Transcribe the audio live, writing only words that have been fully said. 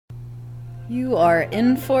You are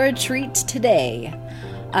in for a treat today.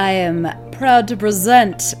 I am proud to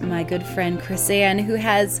present my good friend Chrisanne, who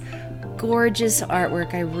has gorgeous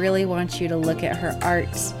artwork. I really want you to look at her art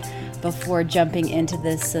before jumping into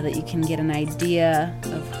this so that you can get an idea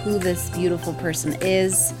of who this beautiful person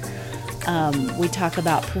is. We talk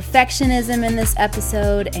about perfectionism in this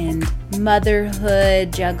episode and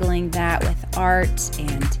motherhood, juggling that with art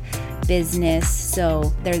and business.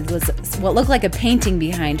 So there was what looked like a painting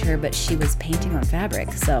behind her, but she was painting on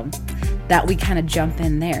fabric. So that we kind of jump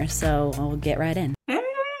in there. So I'll get right in. Hey,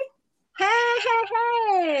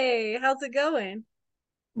 Hey, how's it going?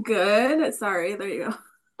 good. Sorry, there you go.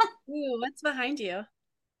 Ooh, what's behind you?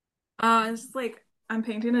 It's just like I'm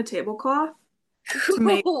painting a tablecloth to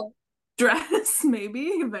make Cool. dress, maybe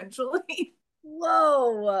eventually.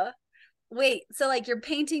 Whoa. Wait, so like you're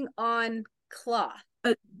painting on cloth.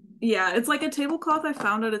 Uh, yeah, it's like a tablecloth I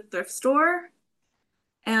found at a thrift store,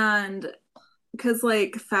 and because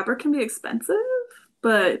like fabric can be expensive,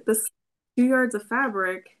 but this 2 yards of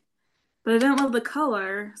fabric, but I didn't love the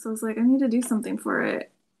color, so I was like, I need to do something for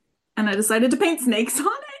it, and I decided to paint snakes on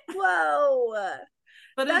it. Whoa.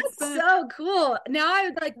 But it's That's been so cool. Now I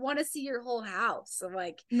would like want to see your whole house. I'm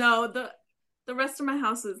like, no, the rest of my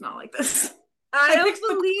house is not like this. I I don't fixed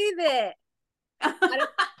the believe it. I don't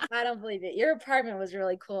I don't believe it. Your apartment was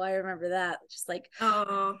really cool. I remember that. Just like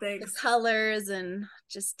Oh, the thanks. colors and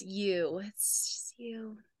just you. It's just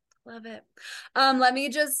you. Love it. Let me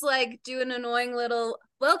just like do an annoying little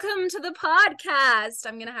welcome to the podcast.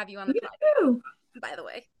 I'm gonna have you on the You podcast, too. by the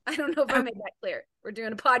way. I don't know if I I, made that clear. We're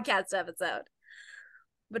doing a podcast episode.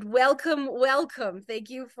 But welcome, welcome. Thank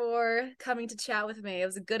you for coming to chat with me. It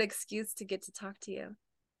was a good excuse to get to talk to you.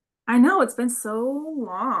 I know it's been so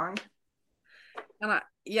long. And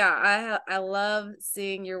I love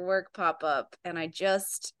seeing your work pop up, and I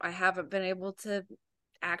haven't been able to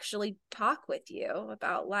actually talk with you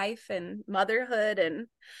about life and motherhood and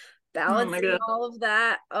Oh my balancing God. all of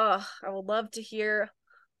that. Oh, I would love to hear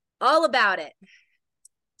all about it.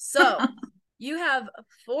 So, you have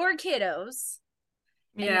four kiddos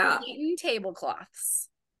and you're Yeah. painting tablecloths.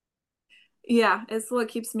 Yeah, it's what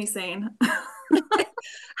keeps me sane.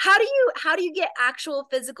 How do you get actual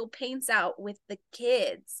physical paints out with the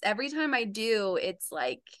kids? Every time I do, it's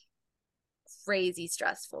like crazy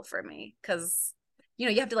stressful for me because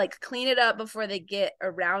you have to like clean it up before they get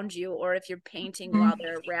around you, or if you're painting while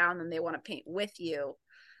they're around and they want to paint with you.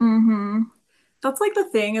 Mm-hmm. That's like the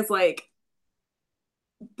thing is like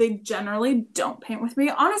they generally don't paint with me.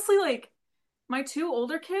 Honestly, like my two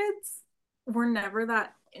older kids were never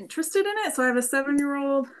that interested in it. So I have a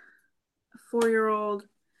 7-year-old, a 4-year-old,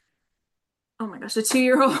 oh my gosh, a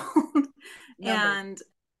 2-year-old, Number.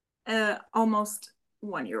 and almost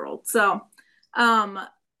 1-year-old. So, um,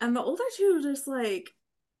 and the older two just like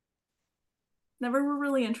never were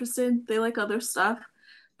really interested. They like other stuff.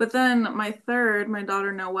 But then my third, my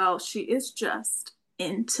daughter Noelle, she is just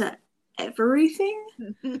into everything.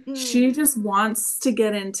 She just wants to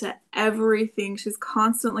get into everything. She's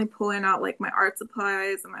constantly pulling out like my art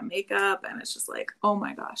supplies and my makeup, and it's just like, oh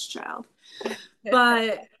my gosh, child.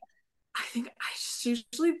 But I think I just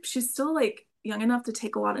usually she's still like young enough to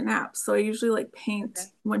take a lot of naps. So I usually like paint Okay.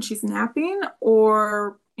 when she's napping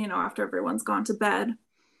or, after everyone's gone to bed.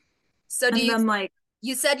 So do And you then like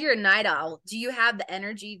you said you're a night owl. Do you have the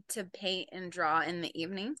energy to paint and draw in the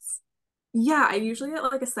evenings? yeah, I usually get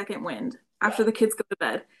like a second wind Yeah. after the kids go to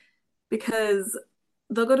bed because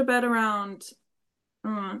they'll go to bed around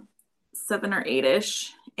 7 or 8ish.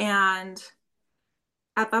 And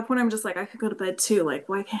at that point, I'm just like, I could go to bed too. Like,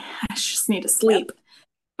 why can't I just need to Yep. sleep?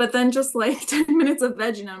 But then just like 10 minutes of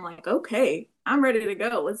veg, and I'm like, okay, I'm ready to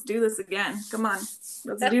go. Let's do this again. Come on,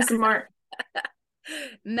 let's do some art.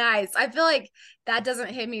 Nice. I feel like that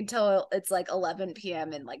doesn't hit me till it's like 11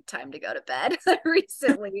 p.m. and like time to go to bed.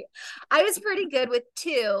 Recently, I was pretty good with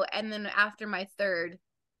two. And then after my third,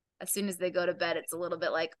 as soon as they go to bed, it's a little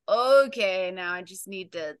bit like, okay, now I just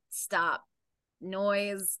need to stop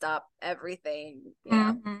noise, stop everything,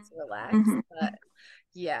 Mm-hmm. to relax. Mm-hmm. But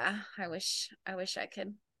yeah, I wish I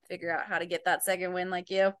could figure out how to get that second win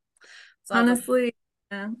like you. Sounds like Honestly,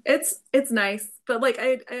 yeah, it's nice, but like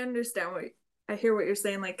I understand what I hear what you're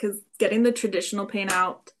saying, like because getting the traditional paint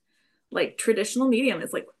out, like traditional medium,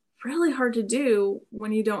 is like really hard to do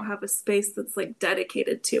when you don't have a space that's like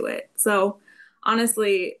dedicated to it. So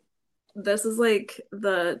honestly, this is like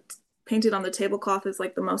the painted on the tablecloth is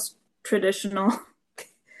like the most traditional,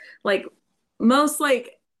 like most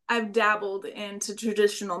like I've dabbled into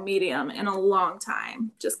traditional medium in a long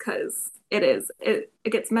time, just because it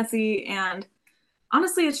gets messy and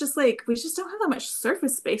honestly, it's just like we just don't have that much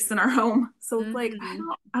surface space in our home. So it's like Hmm.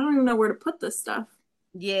 I don't even know where to put this stuff.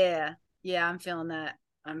 Yeah. Yeah, I'm feeling that.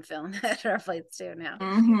 I'm feeling that at our plates too now.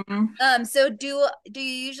 Hmm. So do you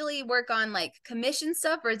usually work on like commission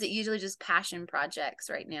stuff or is it usually just passion projects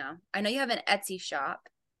right now? I know you have an Etsy shop.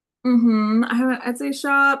 I have an Etsy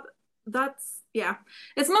shop. That's yeah.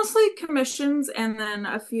 It's mostly commissions and then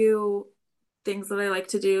a few things that I like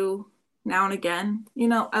to do now and again.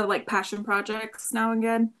 I like passion projects now and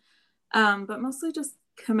again. But mostly just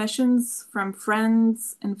commissions from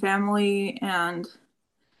friends and family. And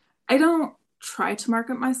I don't try to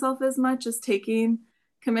market myself as much as taking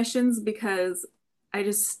commissions because I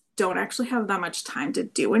just don't actually have that much time to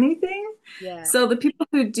do anything. Yeah, So the people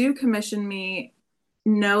who do commission me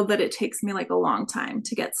know that it takes me like a long time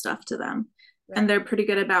to get stuff to them. And right. they're pretty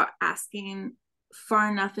good about asking far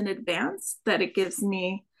enough in advance that it gives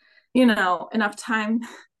me, enough time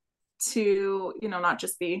to, not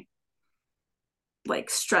just be like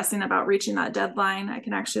stressing about reaching that deadline. I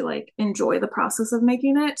can actually like enjoy the process of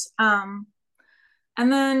making it.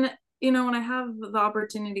 And then, when I have the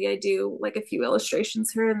opportunity, I do like a few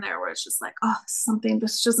illustrations here and there where it's just like, oh, this is something,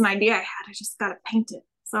 this is just an idea I had. I just got to paint it.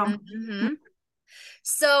 So, Hmm.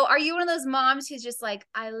 So are you one of those moms who's just like,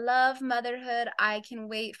 I love motherhood. I can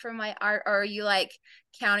wait for my art, or are you like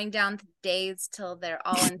counting down the days till they're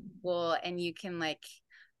all in school and you can like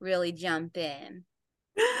really jump in?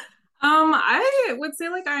 I would say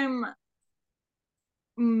like I'm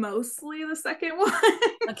mostly the second one.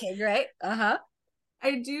 Okay, great. Uh-huh.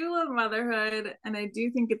 I do love motherhood and I do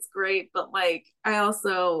think it's great, but like I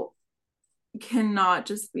also cannot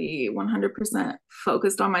just be 100%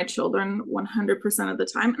 focused on my children 100% of the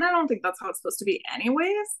time. And I don't think that's how it's supposed to be,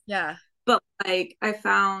 anyways. Yeah. But like, I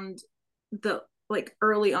found the like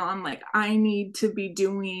early on, like, I need to be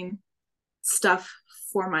doing stuff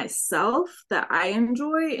for myself that I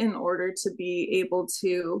enjoy in order to be able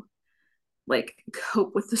to like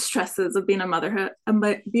cope with the stresses of being a motherhood,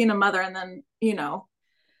 being a mother. And then,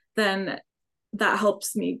 then that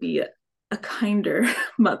helps me be a kinder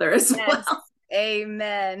mother as Yes. well.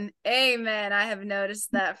 Amen. Amen. I have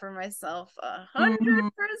noticed that for myself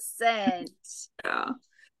 100%. Mhm. Yeah.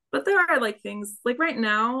 But there are like things like right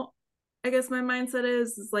now, I guess my mindset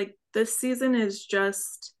is like this season is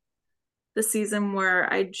just the season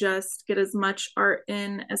where I just get as much art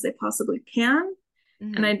in as I possibly can.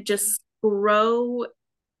 And Hmm. I just grow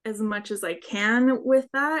as much as I can with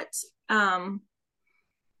that. Um,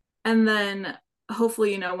 and then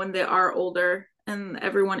hopefully, when they are older and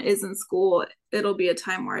everyone is in school, it'll be a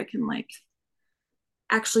time where I can like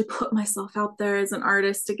actually put myself out there as an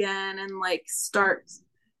artist again and like start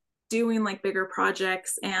doing like bigger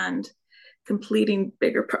projects and completing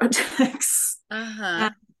bigger projects and Uh-huh.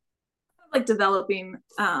 like developing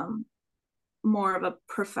more of a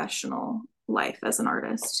professional life as an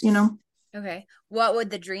artist. Okay. What would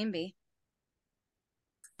the dream be?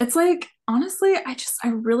 It's like honestly, I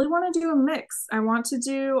really want to do a mix. I want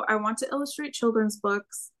to illustrate children's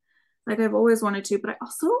books like I've always wanted to, but I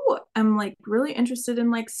also am like really interested in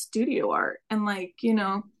like studio art and like,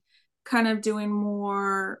 kind of doing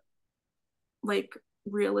more like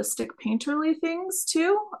realistic painterly things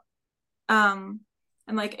too. um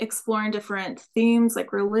and like exploring different themes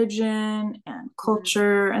like religion and Mhm.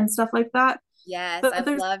 culture and stuff like that. Yes, But I've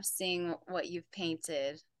there's loved seeing what you've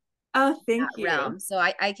painted oh, that thank you. realm. So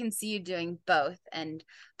I can see you doing both and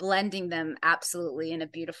blending them absolutely in a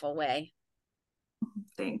beautiful way.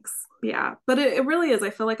 Thanks. Yeah, but it really is. I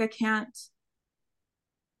feel like I can't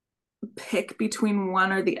pick between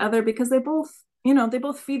one or the other because they both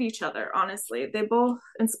feed each other, honestly. They both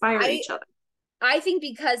inspire I each other. I think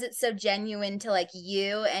because it's so genuine to like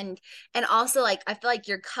you and also like I feel like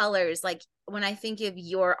your colors like when I think of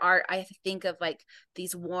your art I think of like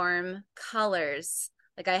these warm colors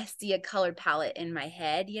like I see a color palette in my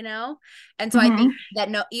head, you know? And so I think Mm-hmm. that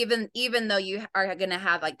no even though you are going to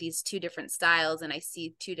have like these two different styles and I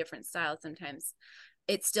see two different styles sometimes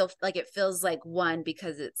it's still like it feels like one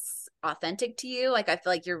because it's authentic to you. Like I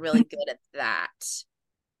feel like you're really good at that.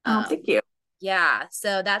 Oh, thank you. Yeah,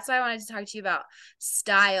 so that's why I wanted to talk to you about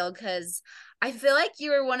style because I feel like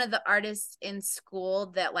you were one of the artists in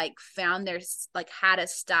school that like found their like had a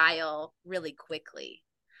style really quickly.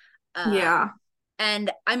 Uh, Yeah.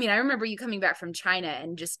 and I mean, I remember you coming back from China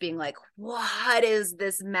and just being like, "What is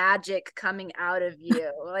this magic coming out of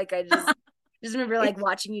you?" Like I just remember like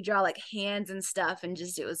watching you draw like hands and stuff, and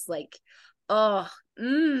just it was like, oh,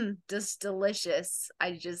 just delicious.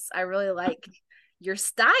 I really like your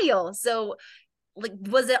style. So like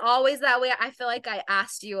was it always that way? I feel like I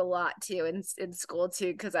asked you a lot too in school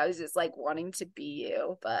too because I was just like wanting to be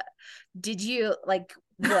you. But did you like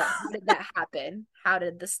what? How did that happen? How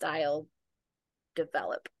did the style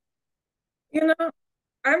develop? You know,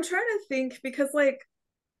 I'm trying to think because like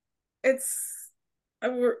it's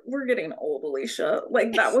we're getting old, Alicia.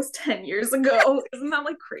 Like that was 10 years ago. Isn't that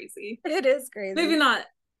like crazy? It is Maybe crazy. not.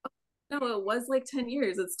 No, it was like 10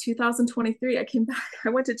 years. It's 2023. I came back. I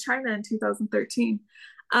went to China in 2013.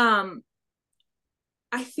 Um,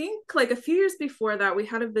 I think like a few years before that, we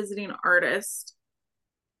had a visiting artist,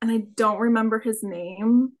 and I don't remember his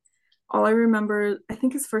name. All I remember, I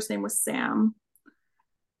think his first name was Sam.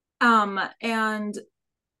 And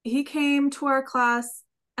he came to our class,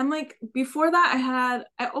 and like before that,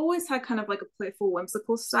 I always had kind of like a playful,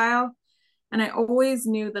 whimsical style. And I always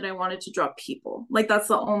knew that I wanted to draw people. Like that's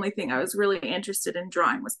the only thing I was really interested in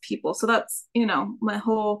drawing was people. So that's, my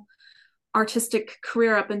whole artistic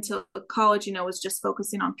career up until college, was just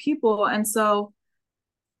focusing on people. And so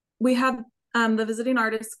we had the visiting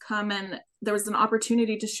artist come, and there was an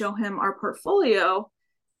opportunity to show him our portfolio,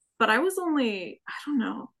 but I was only, I don't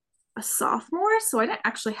know, a sophomore. So I didn't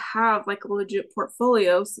actually have like a legit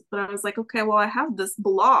portfolio. But I was like, okay, well, I have this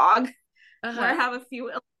blog where I Uh-huh. have a few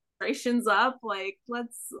illustrations up. Like,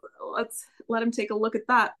 let's let him take a look at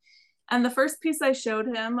that. And the first piece I showed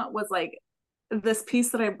him was like this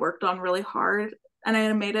piece that I worked on really hard, and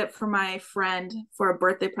I made it for my friend for a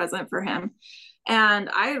birthday present for him. And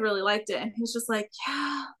I really liked it. And he's just like,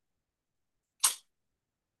 yeah,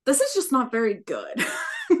 this is just not very good.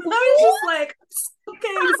 I was just like,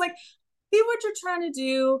 okay. He's like, see what you're trying to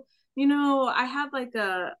do. I had like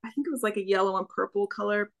I think it was like a yellow and purple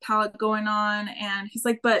color palette going on. And he's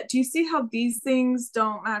like, but do you see how these things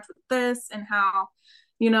don't match with this, and how,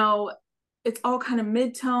 you know, it's all kind of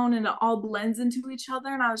mid-tone and it all blends into each other?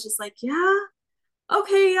 And I was just like, yeah,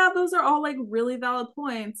 okay, yeah, those are all like really valid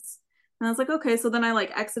points. And I was like, okay. So then I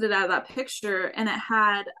like exited out of that picture, and I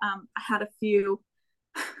had a few,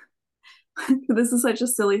 this is such a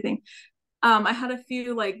silly thing. I had a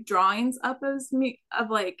few like drawings up as me of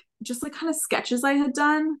like just like kind of sketches I had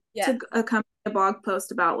done Yeah. to accompany a blog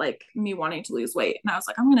post about like me wanting to lose weight. And I was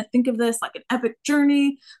like, I'm gonna think of this like an epic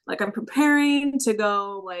journey. Like I'm preparing to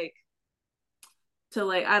go like to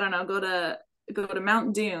like, I don't know, go to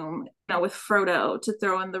Mount Doom, with Frodo to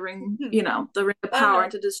throw in the ring, the ring of power, Uh-huh.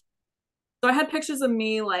 and to just, so I had pictures of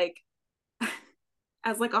me like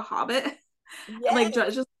as like a hobbit, like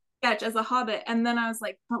Yes. just sketch as a hobbit. And then I was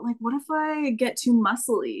like, but like, what if I get too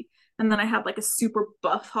muscly? And then I had like a super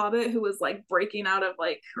buff hobbit who was like breaking out of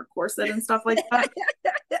like her corset and stuff like that.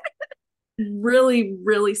 Really,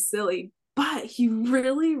 really silly. But he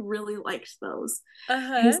really, really liked those. He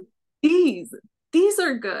Uh-huh. was these, these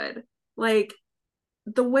are good. Like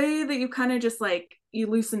the way that you kind of just like you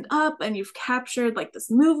loosened up and you've captured like this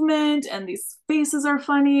movement and these faces are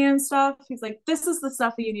funny and stuff. He's like, this is the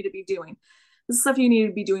stuff that you need to be doing. This is stuff you need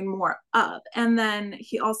to be doing more of. And then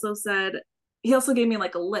he also gave me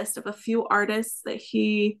like a list of a few artists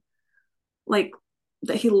like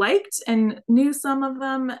that he liked and knew some of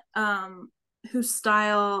them, whose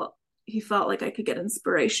style he felt like I could get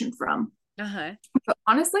inspiration from. Uh-huh. But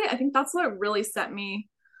honestly, I think that's what really set me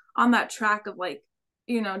on that track of like,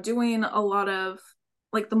 doing a lot of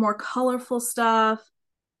like the more colorful stuff.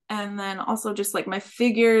 And then also just like my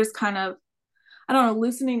figures kind of, I don't know,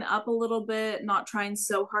 loosening up a little bit, not trying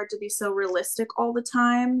so hard to be so realistic all the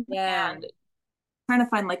time, Yeah. and trying to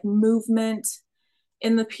find like movement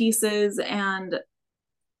in the pieces. And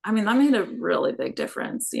I mean, that made a really big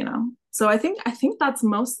difference. So I think that's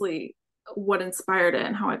mostly what inspired it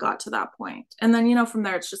and how I got to that point. And then, from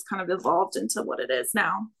there, it's just kind of evolved into what it is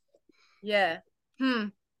now. Yeah. Hmm.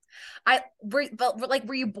 But like,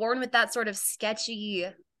 were you born with that sort of sketchy?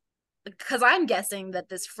 Because I'm guessing that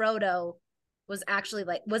this Frodo was actually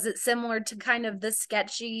like, was it similar to kind of the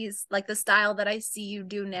sketchy, like the style that I see you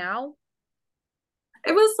do now?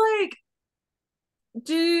 It was like,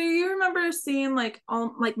 do you remember seeing like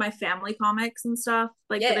all like my family comics and stuff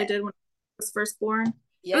like that I Yeah. did when I was first born?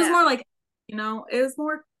 It was Yeah. more like, it was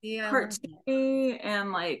more Yeah, I love that. cartoony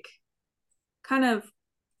and like kind of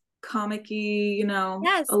comic-y,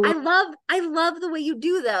 Yes, a little. I love the way you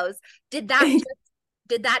do those. Did that just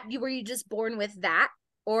did that you were you just born with that?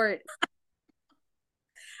 Or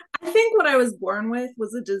I think what I was born with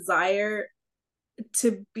was a desire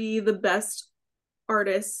to be the best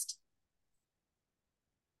artist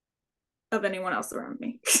of anyone else around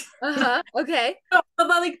me. uh-huh. Okay. But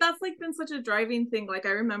like that's like been such a driving thing. Like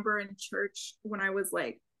I remember in church when I was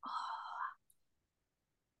like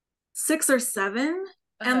 6 or 7,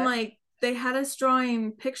 and Uh-huh. like they had us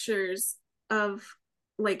drawing pictures of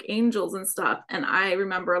like angels and stuff. And I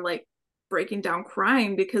remember like breaking down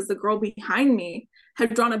crying because the girl behind me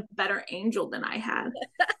had drawn a better angel than I had.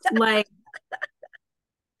 Like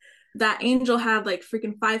that angel had like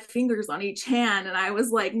freaking 5 fingers on each hand, and I was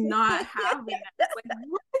like not having it. Like,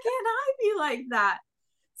 why can't I be like that?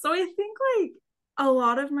 So I think like a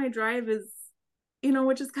lot of my drive is,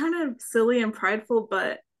 which is kind of silly and prideful,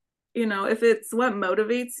 but if it's what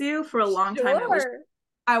motivates you, for a long time it was, Sure.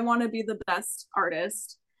 I want to be the best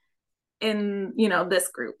artist in, this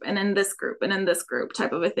group and in this group and in this group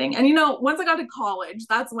type of a thing. And once I got to college,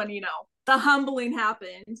 that's when, the humbling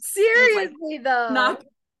happened. It was like, Seriously, though. not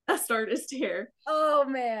best artist here. Oh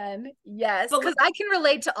man, yes, But because I can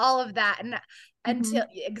relate to all of that, and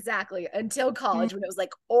mm-hmm. until college when it was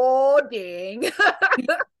like, oh dang.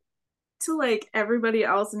 To like everybody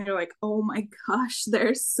else, and you're like, oh my gosh,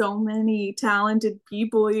 there's so many talented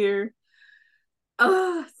people here.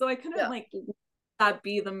 So I couldn't Yeah. like that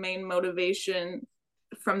be the main motivation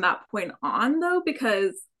from that point on, though,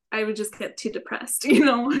 because I would just get too depressed,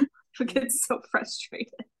 I would get so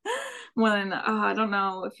frustrated when I don't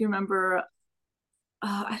know if you remember,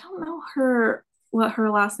 I don't know what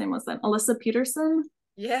her last name was then, Alyssa Peterson.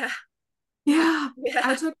 Yeah. Yeah, I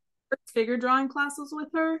Yeah. took figure drawing classes with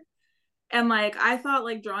her. And like I thought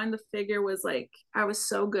like drawing the figure was like I was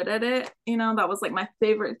so good at it, that was like my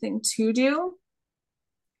favorite thing to do.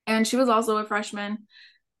 And she was also a freshman,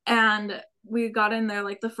 and we got in there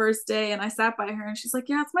like the first day, and I sat by her and she's like,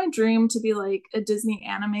 yeah, it's my dream to be like a Disney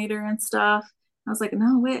animator and stuff. I was like,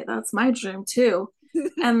 no, wait, that's my dream too.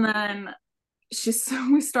 And then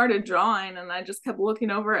we started drawing, and I just kept looking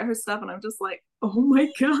over at her stuff, and I'm just like, oh my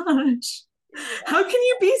gosh, Yeah. how can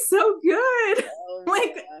you be so good? Oh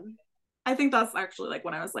Like, man. I think that's actually like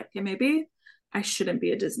when I was like, okay, maybe I shouldn't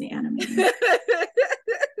be a Disney animator.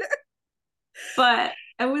 But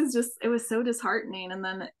it was so disheartening. And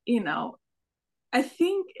then, I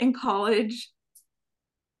think in college,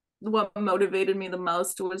 what motivated me the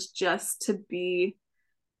most was just to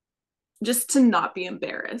not be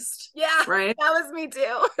embarrassed. Yeah, Right. that was me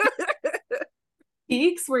too.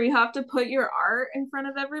 Peaks where you have to put your art in front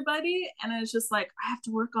of everybody. And it's just like, I have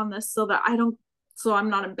to work on this so I'm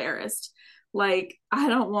not embarrassed. Like, I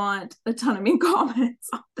don't want a ton of mean comments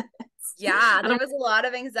on this. Yeah, there was a lot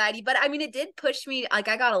of anxiety, but I mean, it did push me. Like,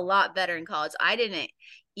 I got a lot better in college. I didn't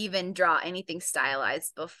even draw anything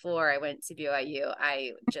stylized before I went to BYU.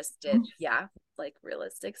 I just did, yeah, like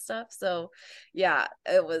realistic stuff. So, yeah,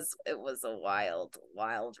 it was a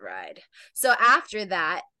wild ride. So after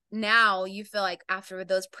that, now you feel like after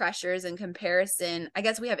those pressures and comparison, I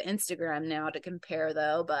guess we have Instagram now to compare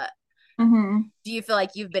though, but Mm-hmm. do you feel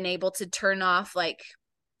like you've been able to turn off like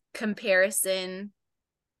comparison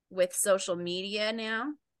with social media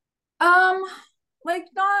now? Um, like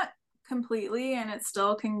not completely, and it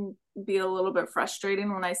still can be a little bit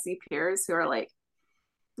frustrating when I see peers who are like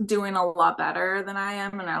doing a lot better than I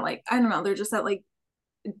am, and are like, I don't know, they're just at like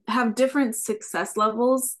have different success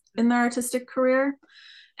levels in their artistic career.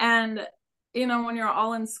 And when you're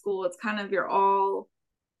all in school, it's kind of you're all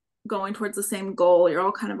going towards the same goal. You're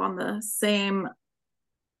all kind of on the same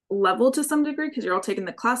level to some degree because you're all taking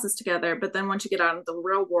the classes together. But then once you get out into the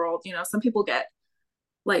real world, some people get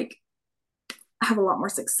like have a lot more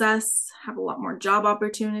success, have a lot more job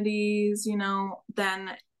opportunities,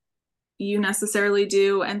 than you necessarily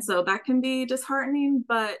do. And so that can be disheartening.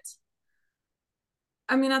 But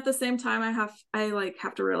I mean, at the same time, I like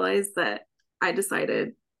have to realize that I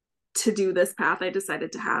decided to do this path. I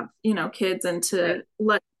decided to have, kids, and to Right.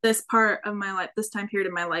 let this part of my life, this time period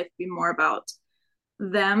of my life, be more about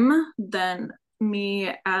them than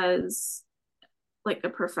me as like a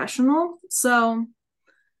professional. So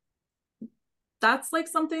that's like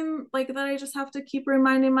something like that I just have to keep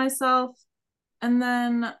reminding myself. And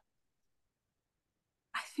then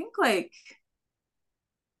I think like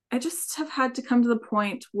I just have had to come to the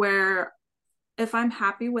point where if I'm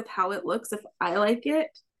happy with how it looks, if I like it,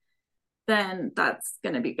 then that's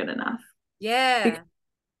going to be good enough. Yeah. Because,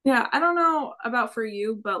 yeah, I don't know about for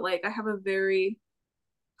you, but like I have a very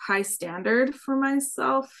high standard for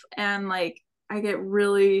myself, and like I get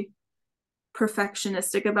really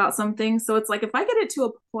perfectionistic about something. So it's like if I get it to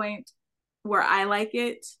a point where I like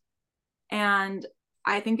it and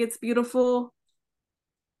I think it's beautiful,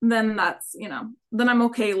 then then I'm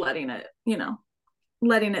okay letting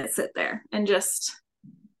it sit there and just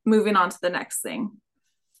moving on to the next thing.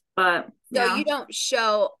 But So yeah. you don't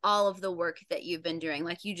show all of the work that you've been doing.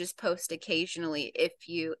 Like you just post occasionally if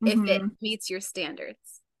it Mm-hmm. meets your standards.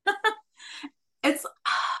 It's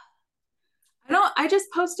I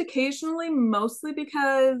just post occasionally, mostly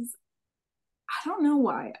because don't know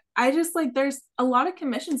why. I just like there's a lot of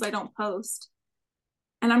commissions I don't post.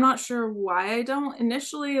 And I'm not sure why I don't.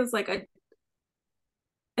 Initially, it was like I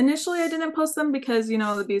didn't post them because,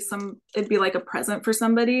 it'd be like a present for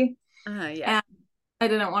somebody. Yeah. And I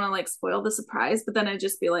didn't want to like spoil the surprise, but then I'd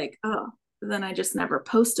just be like, oh, then I just never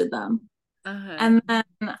posted them. Uh-huh. And then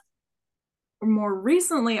more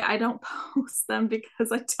recently, I don't post them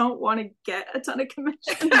because I don't want to get a ton of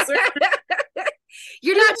commissions.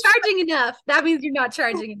 You're not charging enough. That means you're not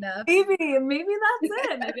charging enough. Maybe that's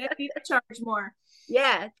it. Maybe I need to charge more.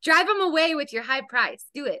 Yeah. Drive them away with your high price.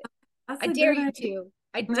 Do it. That's I a dare good you idea. to.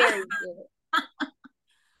 I dare you to.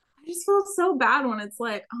 I just feel so bad when it's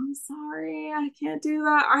like, I'm sorry, I can't do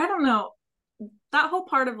that. Or I don't know. That whole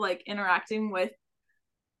part of like interacting with,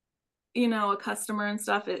 a customer and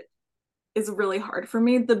stuff, it is really hard for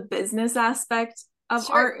me. The business aspect of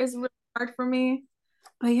Sure. art is really hard for me.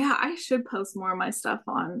 But yeah, I should post more of my stuff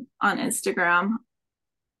on Instagram.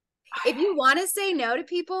 If you want to say no to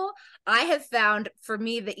people, I have found for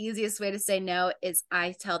me the easiest way to say no is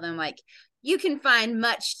I tell them like you can find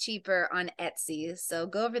much cheaper on Etsy. So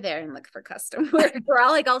go over there and look for custom work. Or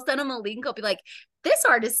I'll send them a link. I'll be like, this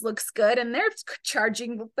artist looks good and they're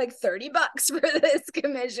charging like $30 for this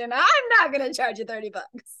commission. I'm not gonna charge you $30.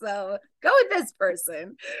 So go with this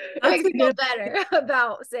person. It That's makes a me feel good better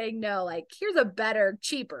about saying no. Like, here's a better,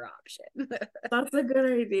 cheaper option. that's a good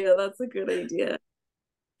idea. That's a good idea.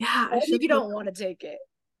 Yeah, I Only if should you post. don't want to take it.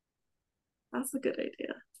 That's a good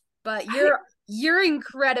idea. But I you're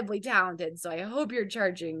incredibly talented, so I hope you're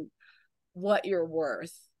charging what you're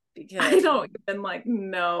worth I because don't even like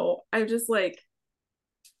know. I'm just like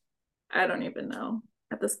I don't even know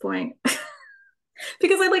at this point.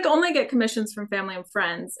 Because I like only get commissions from family and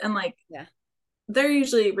friends and like yeah, they're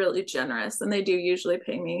usually really generous and they do usually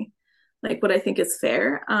pay me like what I think is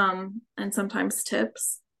fair and sometimes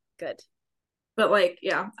tips. good. But like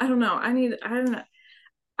yeah, I don't know. I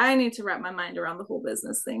need to wrap my mind around the whole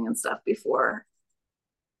business thing and stuff before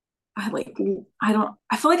I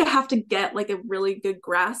feel like I have to get like a really good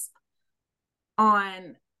grasp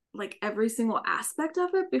on like every single aspect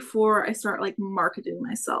of it before I start like marketing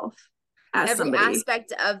myself as Every somebody.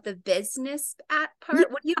 aspect of the business at Yeah,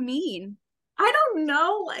 part. What do you mean? I don't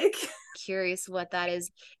know. Like, Curious what that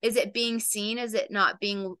is. Is it being seen? Is it not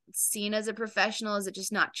being seen as a professional? Is it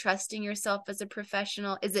just not trusting yourself as a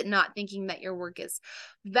professional? Is it not thinking that your work is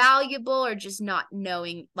valuable or just not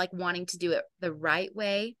knowing, like wanting to do it the right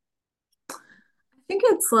way? I think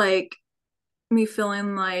it's like me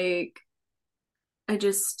feeling like I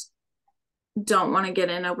just don't want to get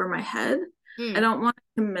in over my head. I Hmm. don't want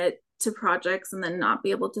to commit to projects and then not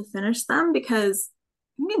be able to finish them because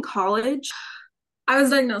I think in college, I was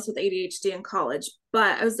diagnosed with ADHD in college,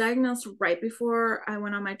 but I was diagnosed right before I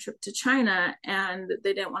went on my trip to China and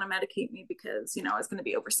they didn't want to medicate me because, I was going to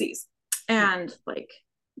be overseas and like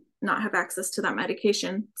not have access to that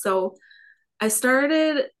medication. So I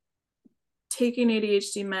started taking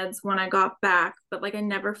ADHD meds when I got back, but like I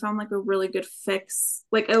never found like a really good fix,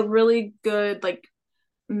 like a really good like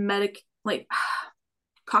medic like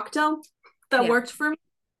cocktail that Yeah. worked for me.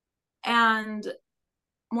 And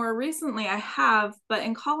more recently I have, but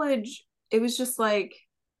in college it was just like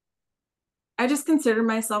I just considered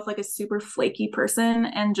myself like a super flaky person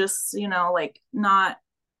and just, like not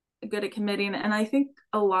good at committing. And I think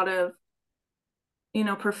a lot of,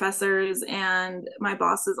 professors and my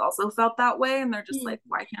bosses also felt that way. And they're just Hmm. like,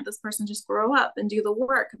 why can't this person just grow up and do the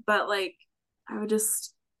work? But like, I would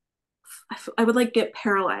just, I would like get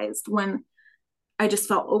paralyzed when I just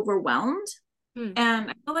felt overwhelmed. Hmm. And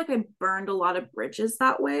I feel like I burned a lot of bridges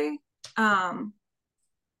that way. Um,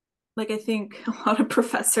 like I think a lot of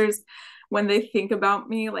professors when they think about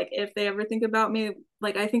me, like if they ever think about me,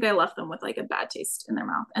 like I think I left them with like a bad taste in their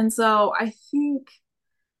mouth. And so I think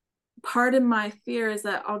part of my fear is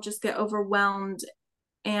that I'll just get overwhelmed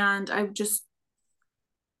and I just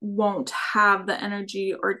won't have the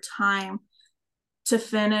energy or time to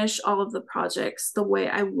finish all of the projects the way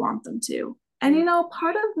I want them to. And Hmm.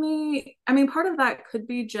 part of me, I mean, part of that could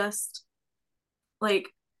be just like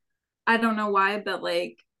I don't know why, but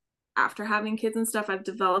like after having kids and stuff, I've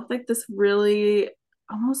developed like this really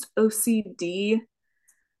almost OCD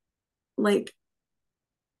like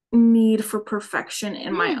need for perfection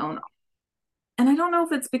in my Hmm. own. And I don't know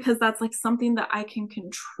if it's because that's like something that I can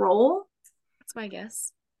control, That's my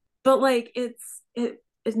guess. but like it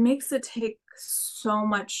makes it take so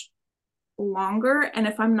much longer. And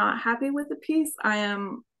if I'm not happy with a piece, I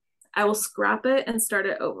will scrap it and start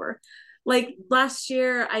it over. Like last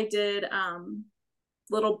year I did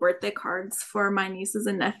little birthday cards for my nieces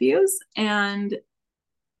and nephews and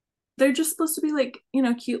they're just supposed to be like,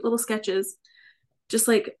 cute little sketches. just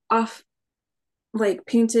like off, like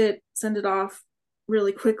paint it, send it off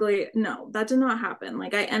really quickly. No, that did not happen.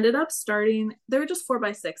 Like I ended up starting, they were just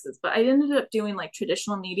 4x6s, but I ended up doing like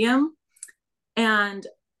traditional medium, and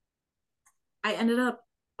I ended up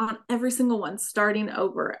on every single one starting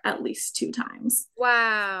over at least 2 times.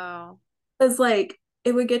 Wow. Because like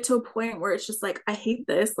it would get to a point where it's just like, I hate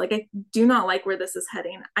this. Like I do not like where this is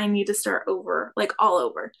heading. I need to start over, like all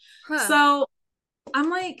over. Huh. So I'm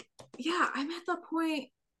like, yeah, I'm at that point.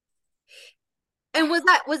 And was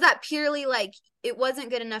that purely like it wasn't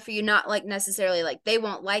good enough for you, not like necessarily like they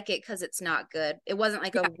won't like it because it's not good. It wasn't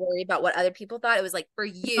like a Yeah, worry about what other people thought. It was like for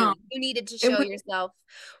no, you needed to it show was, yourself.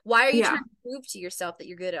 Why are you yeah, trying to prove to yourself that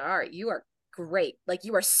you're good at art? You are great. Like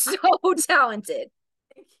you are so talented.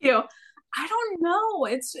 thank you. I don't know.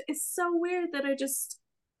 It's so weird that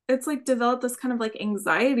it's like developed this kind of like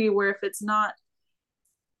anxiety where if it's not,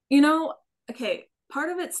 you know, okay, part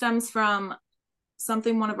of it stems from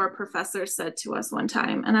something one of our professors said to us one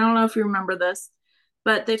time. And I don't know if you remember this,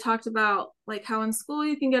 but they talked about like how in school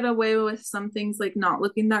you can get away with some things like not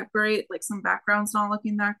looking that great, like some backgrounds not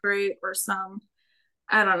looking that great, or some,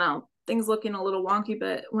 I don't know, things looking a little wonky.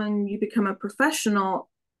 But when you become a professional,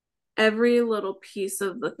 every little piece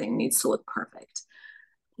of the thing needs to look perfect.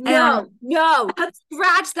 And No, that's,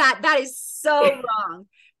 scratch that. That is so wrong.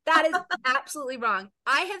 That is absolutely wrong.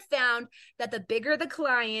 I have found that the bigger the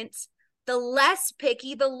client, the less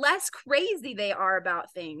picky, the less crazy they are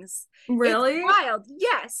about things. It's really, wild.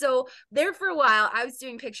 Yeah. So there for a while, I was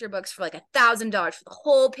doing picture books for like $1,000 for the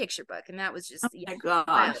whole picture book. And that was oh just, yeah, my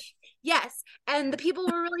wild. gosh. Yes. And the people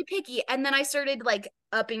were really picky. And then I started like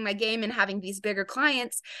upping my game and having these bigger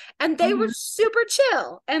clients, and they were Mm-hmm. super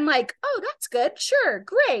chill and like, oh, that's good. Sure.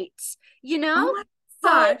 Great. You Oh know? my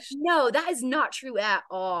So gosh. no, that is not true at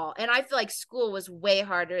all. And I feel like school was way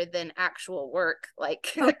harder than actual work. Like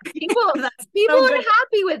Okay. people That's people so are good.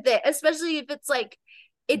 happy with it, especially if it's like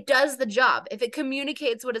it does the job. If it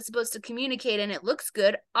communicates what it's supposed to communicate and it looks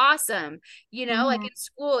good, awesome. You know, like Mm-hmm. in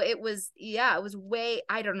school, it was, yeah, it was way,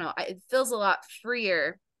 I don't know, it feels a lot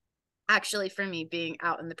freer actually for me being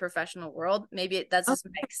out in the professional world. Maybe that's Oh, just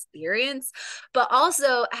my experience. But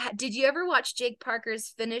also, did you ever watch Jake Parker's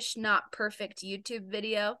Finish Not Perfect YouTube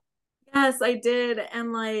video? yes, I did.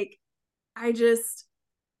 And like, I just,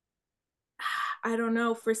 I don't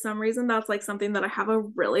know, for some reason, that's like something that I have a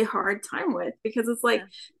really hard time with because it's like, Yeah.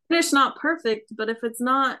 finished, not perfect. But if it's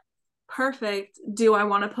not perfect, do I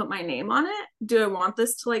want to put my name on it? Do I want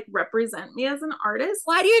this to like represent me as an artist?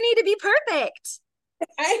 Why do you need to be perfect?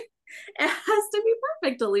 I, it has to be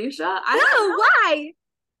perfect, Alicia. I don't No, know. why?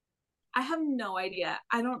 I have no idea.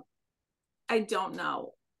 I don't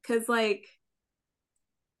know. Cause like,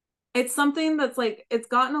 it's something that's like, it's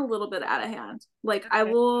gotten a little bit out of hand. Like, I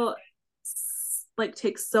Okay. will like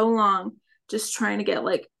take so long just trying to get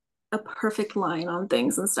like a perfect line on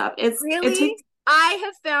things and stuff. It Really? takes. I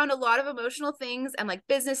have found a lot of emotional things and like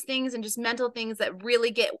business things and just mental things that really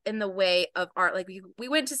get in the way of art. Like we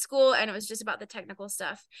went to school and it was just about the technical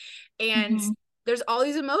stuff. And Mhm, there's all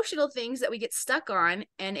these emotional things that we get stuck on,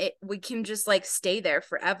 and we can just like stay there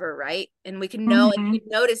forever, right? And we can know, like we mhm, can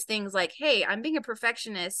notice things like, hey, I'm being a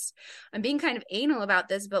perfectionist. I'm being kind of anal about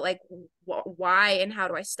this, but like why and how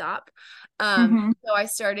do I stop? mhm. So I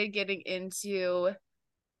started getting into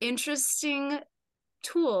interesting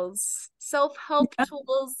tools, self-help Yeah.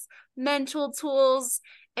 tools, mental tools,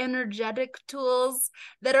 energetic tools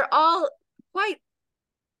that are all quite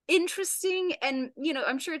interesting. And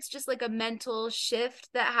I'm sure it's just like a mental shift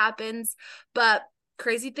that happens, but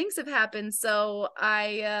crazy things have happened. So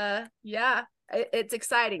yeah, it's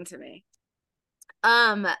exciting to me.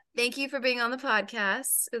 Thank you for being on the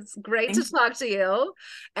podcast. It's great to Thank you. talk to you.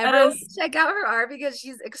 Everyone Yes. check out her art because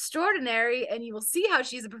she's extraordinary, and you will see how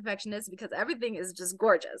she's a perfectionist because everything is just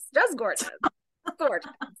gorgeous. Just gorgeous.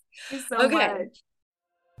 Gorgeous. Thank you so Okay. much.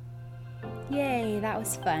 Yay, that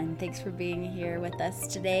was fun. Thanks for being here with us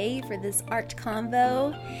today for this art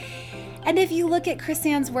convo. And if you look at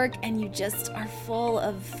Chrisanne's work and you just are full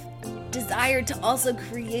of desire to also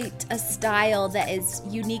create a style that is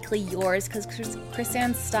uniquely yours, because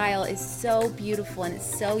Chrisanne's style is so beautiful and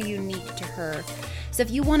it's so unique to her. So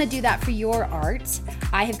if you want to do that for your art,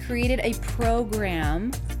 I have created a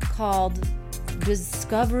program called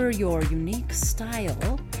Discover Your Unique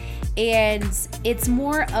Style. And it's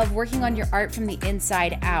more of working on your art from the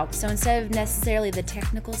inside out. So instead of necessarily the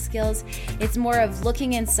technical skills, it's more of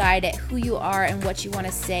looking inside at who you are and what you want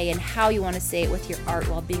to say and how you want to say it with your art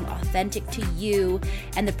while being authentic to you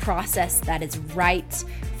and the process that is right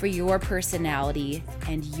for your personality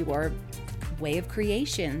and your way of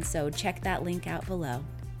creation. So check that link out below.